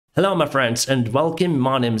Hello my friends and welcome,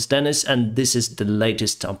 my name is Dennis and this is the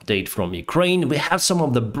latest update from Ukraine. We have some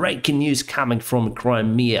of the breaking news coming from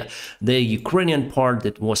Crimea, the Ukrainian part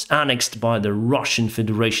that was annexed by the Russian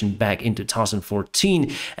Federation back in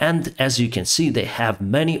 2014, and as you can see they have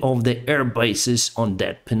many of the air bases on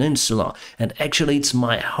that peninsula, and actually it's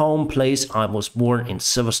my home place. I was born in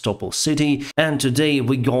Sevastopol city, and today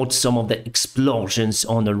we got some of the explosions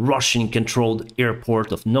on the Russian controlled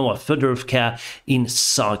airport of Nova Fedorovka in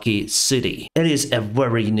City. It is a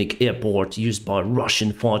very unique airport used by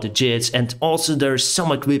Russian fighter jets, and also there's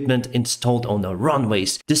some equipment installed on the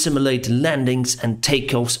runways to simulate landings and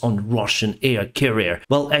takeoffs on Russian air carrier.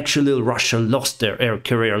 Well, actually Russia lost their air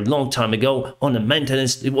carrier a long time ago on the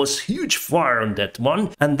maintenance. It was huge fire on that one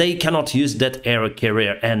and they cannot use that air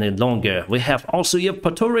carrier any longer. We have also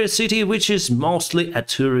Yevpatoria city, which is mostly a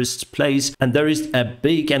tourist place, and there is a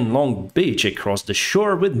big and long beach across the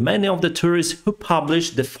shore with many of the tourists who publish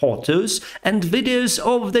the photos and videos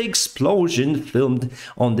of the explosion filmed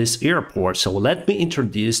on this airport. So let me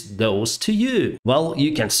introduce those to you. Well,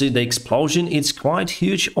 you can see the explosion. It's quite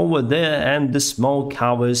huge over there, and the smoke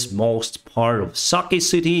covers most part of Saki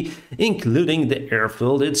city, including the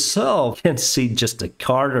airfield itself. You can see just a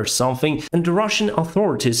car or something, and the Russian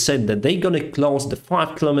authorities said that they're gonna close the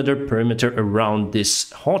 5-kilometer perimeter around this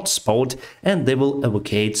hotspot and they will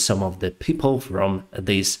evacuate some of the people from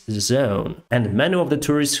this zone. And many of the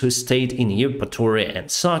tourists who stayed in Yevpatoria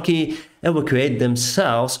and Saki evacuate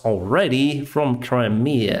themselves already from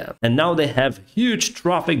Crimea, and now they have huge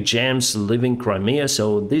traffic jams leaving Crimea,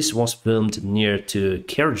 so this was filmed near to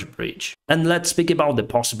Kerch Bridge. And let's speak about the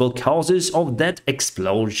possible causes of that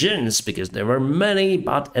explosions, because there were many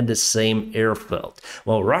but at the same airfield.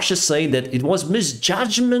 Well, Russia say that it was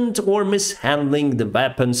misjudgment or mishandling the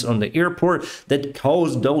weapons on the airport that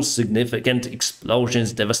caused those significant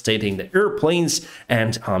explosions, devastating the airplanes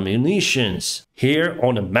and ammunitions. Here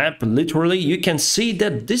on the map, literally, you can see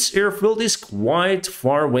that this airfield is quite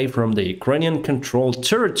far away from the Ukrainian controlled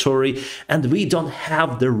territory, and we don't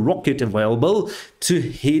have the rocket available to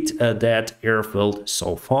hit that airfield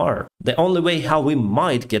so far. The only way how we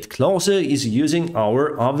might get closer is using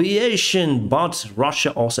our aviation, but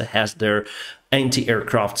Russia also has their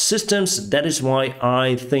anti-aircraft systems. That is why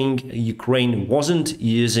I think Ukraine wasn't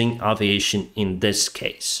using aviation in this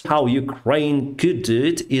case. How Ukraine could do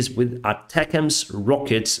it is with ATACMS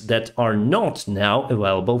rockets that are not now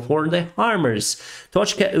available for the HIMARS.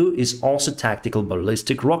 Tochka-U is also tactical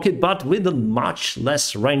ballistic rocket, but with a much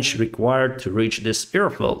less range required to reach this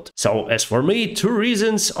airfield. So as for me, two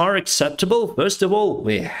reasons are acceptable. First of all,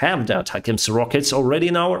 we have the ATACMS rockets already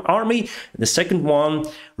in our army. The second one,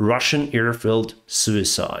 Russian airfield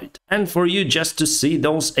suicide. And for you just to see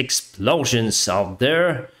those explosions out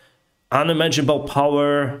there, unimaginable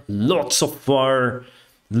power, lots of fire,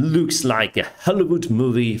 looks like a Hollywood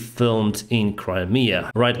movie filmed in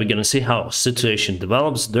Crimea. Right, we're gonna see how situation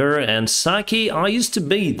develops there. And Saki, I used to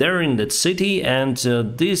be there in that city, and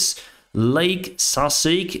this Lake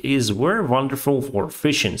Sasik is very wonderful for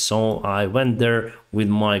fishing, so I went there with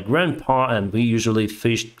my grandpa and we usually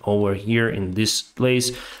fished over here in this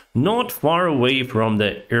place, not far away from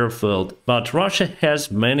the airfield. But Russia has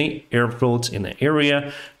many airfields in the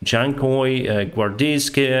area: Jankoy,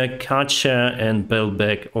 Gvardiiske, Kacha and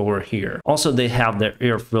Belbek over here. Also they have their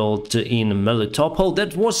airfield in Melitopol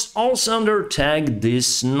that was also under attack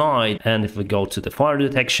this night. And if we go to the fire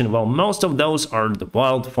detection, well, most of those are the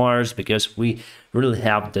wildfires, because we really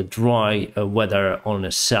have the dry weather on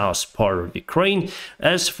the south part of Ukraine.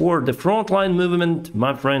 As for the frontline movement,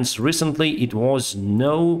 my friends, recently it was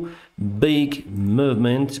no big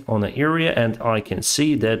movement on the area, and I can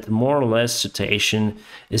see that more or less situation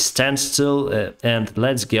is standstill. And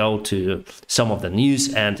let's go to some of the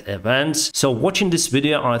news and events. So watching this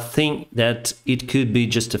video, I think that it could be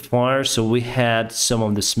just a fire. So we had some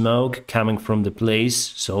of the smoke coming from the place,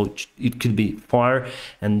 so it could be fire,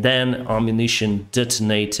 and then ammunition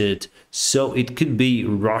detonated. So it could be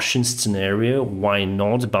Russian scenario, why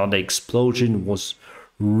not? But the explosion was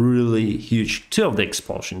really huge. Two of the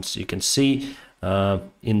explosions you can see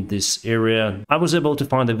in this area. I was able to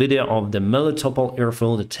find a video of the Melitopol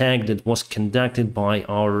airfield attack that was conducted by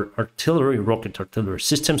our artillery, rocket artillery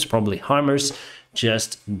systems, probably HIMARS,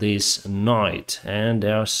 just this night. And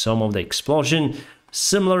there are some of the explosion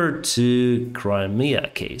similar to Crimea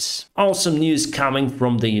case. Awesome news coming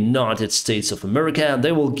from the United States of America.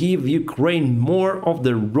 They will give Ukraine more of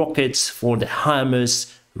the rockets for the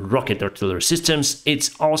HIMARS rocket artillery systems. It's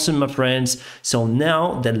awesome, my friends. So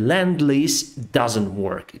now the Lend-Lease doesn't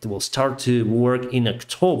work. It will start to work in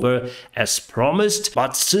October as promised,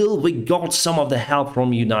 but still we got some of the help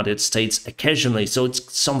from United States occasionally. So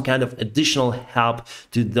it's some kind of additional help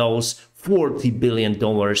to those $40 billion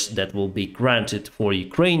that will be granted for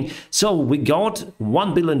Ukraine. So we got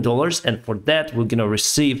 $1 billion, and for that we're gonna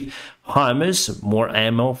receive HIMARS, more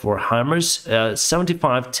ammo for HIMARS,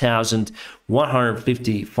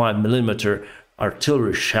 75,155mm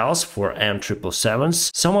artillery shells for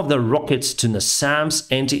M777s, some of the rockets to NASAMS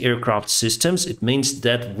anti-aircraft systems. It means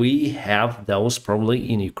that we have those probably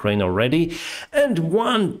in Ukraine already, and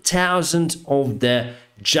 1,000 of the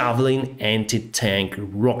Javelin anti-tank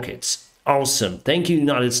rockets. Awesome. Thank you,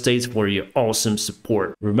 United States, for your awesome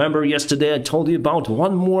support. Remember yesterday I told you about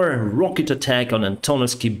one more rocket attack on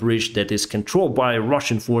Antonovsky Bridge that is controlled by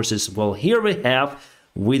Russian forces. Well, here we have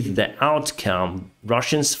with the outcome.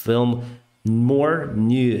 Russians film more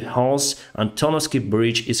new hulls. Antonovsky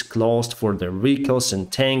Bridge is closed for their vehicles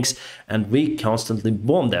and tanks, and we constantly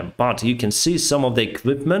bomb them. But you can see some of the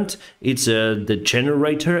equipment. It's the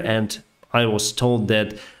generator, and I was told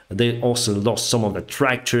that they also lost some of the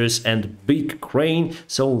tractors and big crane,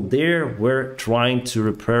 so there we're trying to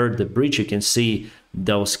repair the bridge. You can see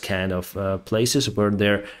those kind of places where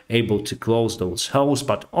they're able to close those holes,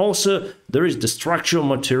 but also there is the structural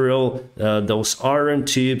material. Those iron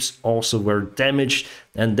tubes also were damaged,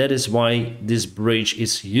 and that is why this bridge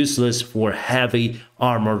is useless for heavy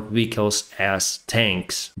armored vehicles as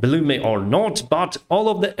tanks. Believe me or not, but all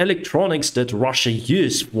of the electronics that Russia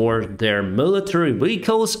used for their military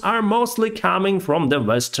vehicles are mostly coming from the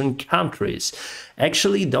Western countries.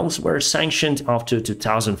 Actually, those were sanctioned after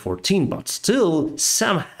 2014, but still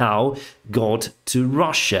somehow got to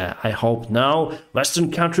Russia. I hope now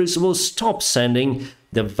Western countries will stop sending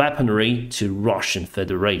the weaponry to Russian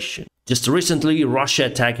Federation. Just recently, Russia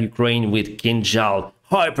attacked Ukraine with Kinzhal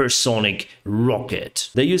hypersonic rocket.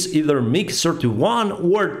 They use either MiG-31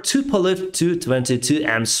 or Tupolev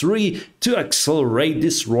Tu-22M3 to accelerate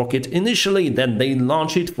this rocket initially, then they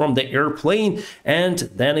launch it from the airplane, and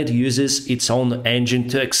then it uses its own engine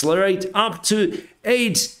to accelerate up to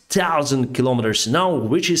 8,000 kilometers an hour,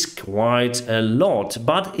 which is quite a lot,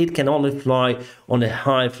 but it can only fly on the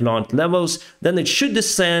high flight levels. Then it should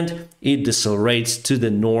descend, it decelerates to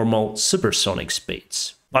the normal supersonic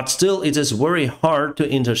speeds. But still, it is very hard to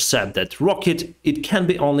intercept that rocket. It can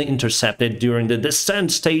be only intercepted during the descent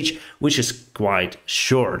stage, which is quite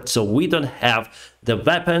short. So we don't have the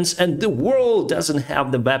weapons, and the world doesn't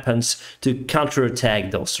have the weapons to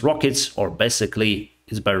counterattack those rockets, or basically,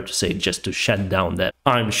 it's better to say just to shut down them.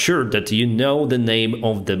 I'm sure that you know the name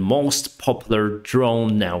of the most popular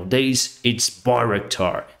drone nowadays. It's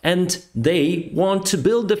Bayraktar, and they want to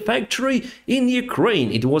build a factory in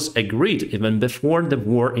Ukraine. It was agreed even before the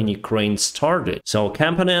war in Ukraine started. So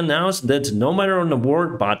company announced that no matter on the war,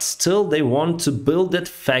 but still they want to build that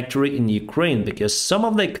factory in Ukraine, because some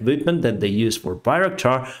of the equipment that they use for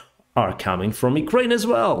Bayraktar are coming from Ukraine as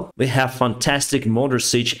well. We have fantastic motor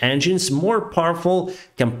siege engines, more powerful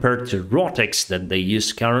compared to Rotex that they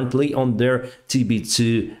use currently on their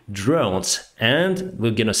TB2 drones. And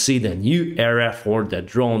we're gonna see the new era for the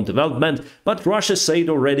drone development, but Russia said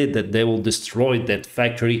already that they will destroy that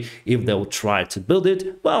factory if they'll try to build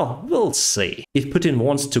it. Well, we'll see. If Putin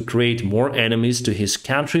wants to create more enemies to his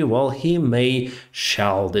country, well, he may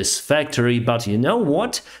shell this factory, but you know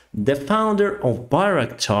what? The founder of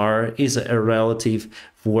Bayraktar is a relative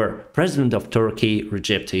for President of Turkey,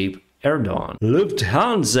 Recep Tayyip Erdogan.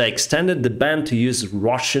 Lufthansa extended the ban to use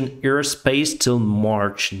Russian airspace till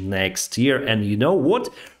March next year. And you know what?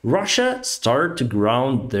 Russia started to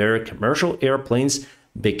ground their commercial airplanes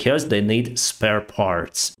because they need spare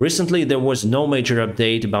parts. Recently, there was no major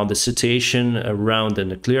update about the situation around the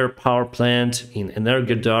nuclear power plant in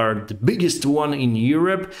Energodar, the biggest one in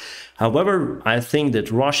Europe. However, I think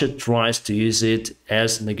that Russia tries to use it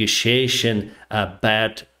as negotiation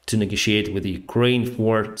bet to negotiate with Ukraine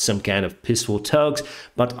for some kind of peaceful talks,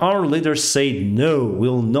 but our leaders say no,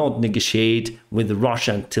 we'll not negotiate with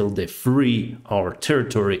Russia until they free our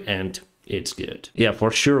territory, and it's good. Yeah, for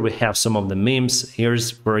sure we have some of the memes.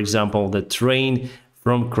 Here's, for example, the train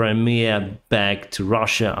from Crimea back to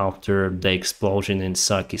Russia after the explosion in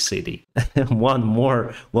Saki City. One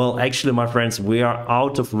more. Well, actually, my friends, we are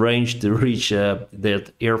out of range to reach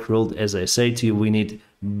that airfield. As I say to you, we need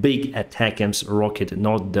big ATACMS rocket,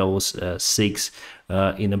 not those 6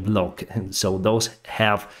 in a block. So those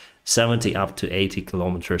have 70 up to 80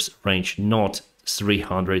 kilometers range, not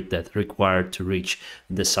 300 that required to reach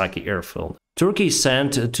the Saki airfield. Turkey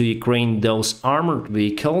sent to Ukraine those armored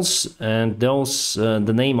vehicles, and those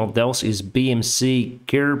the name of those is BMC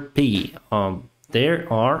Kirpi. They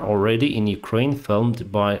are already in Ukraine,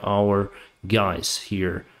 filmed by our guys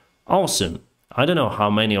here. Awesome. I don't know how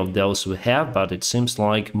many of those we have, but it seems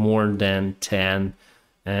like more than 10,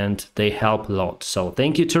 and they help a lot. So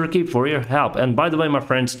thank you, Turkey, for your help. And by the way, my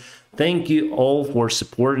friends, thank you all for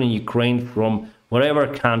supporting Ukraine from whatever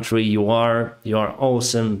country you are. You are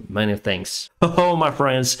awesome. Many thanks. Oh, my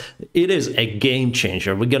friends, it is a game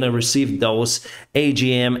changer. We're gonna receive those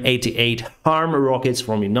AGM-88 HARM rockets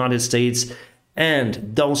from United States,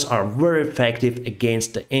 and those are very effective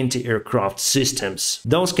against the anti-aircraft systems.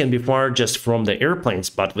 Those can be fired just from the airplanes,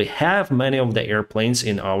 but we have many of the airplanes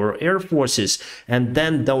in our air forces, and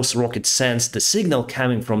then those rockets sense the signal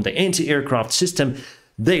coming from the anti-aircraft system.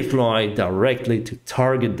 They fly directly to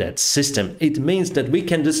target that system. It means that we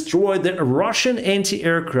can destroy the Russian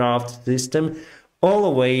anti-aircraft system all the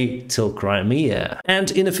way till Crimea.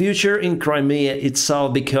 And in the future in Crimea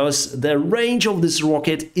itself, because the range of this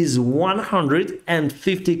rocket is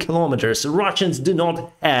 150 kilometers, Russians do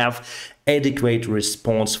not have adequate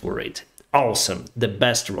response for it. Awesome, the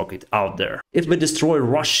best rocket out there. If we destroy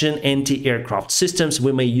Russian anti-aircraft systems,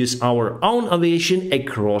 we may use our own aviation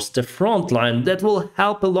across the front line. That will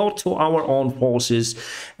help a lot to our own forces,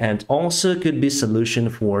 and also could be a solution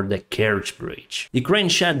for the Kerch Bridge. Ukraine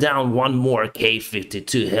shot down one more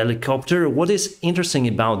K-52 helicopter. What is interesting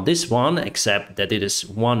about this one, except that it is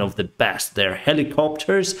one of the best their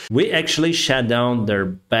helicopters, we actually shot down their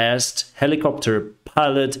best helicopter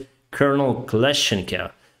pilot, Colonel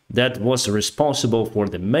Kleshchenko. That was responsible for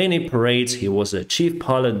the many parades. He was a chief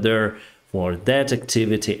pilot there for that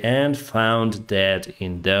activity and found dead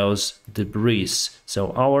in those debris.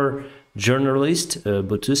 So our journalist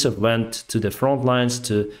Butusov went to the front lines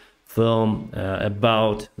to film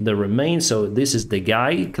about the remains. So this is the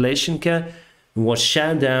guy, Kleshchenko, who was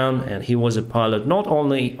shot down, and he was a pilot not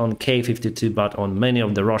only on K-52 but on many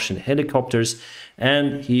of the Russian helicopters,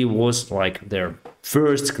 and he was like their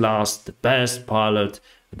first class, the best pilot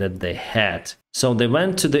that they had. So they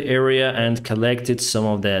went to the area and collected some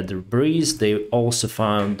of the debris. They also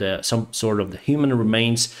found some sort of the human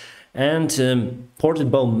remains, and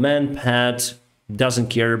portable manpad doesn't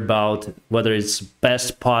care about whether it's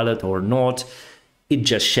best pilot or not. It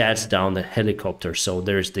just shuts down the helicopter. So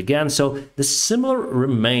there's the gun. So the similar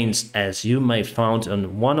remains as you may found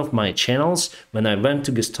on one of my channels when I went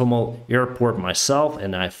to Gostomel airport myself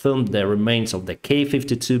and I filmed the remains of the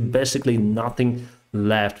K-52. Basically nothing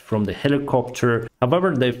left from the helicopter.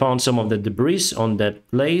 However, they found some of the debris on that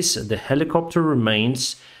place, the helicopter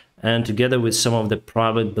remains, and together with some of the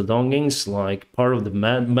private belongings like part of the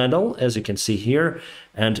medal, as you can see here,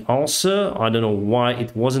 and also, I don't know why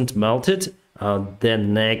it wasn't melted, the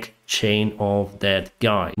neck chain of that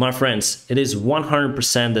guy. My friends, it is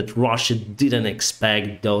 100% that Russia didn't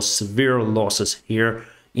expect those severe losses here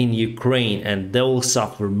in Ukraine, and they will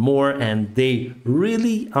suffer more, and they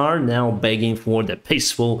really are now begging for the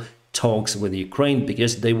peaceful talks with Ukraine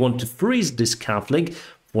because they want to freeze this conflict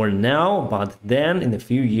for now, but then in a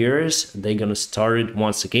few years they're gonna start it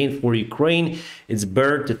once again. For Ukraine, it's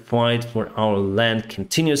better to fight for our land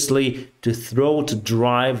continuously, to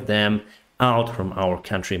drive them out from our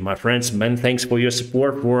country. My friends, many thanks for your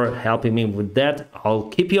support, for helping me with that. I'll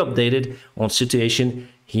keep you updated on situation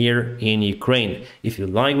here in Ukraine. If you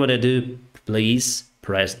like what I do, please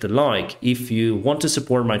press the like. If you want to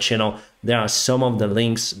support my channel, there are some of the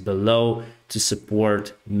links below to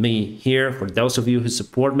support me here. For those of you who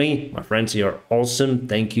support me, my friends, you're awesome.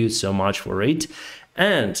 Thank you so much for it.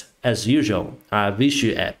 And as usual, I wish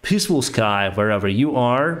you a peaceful sky wherever you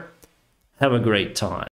are. Have a great time.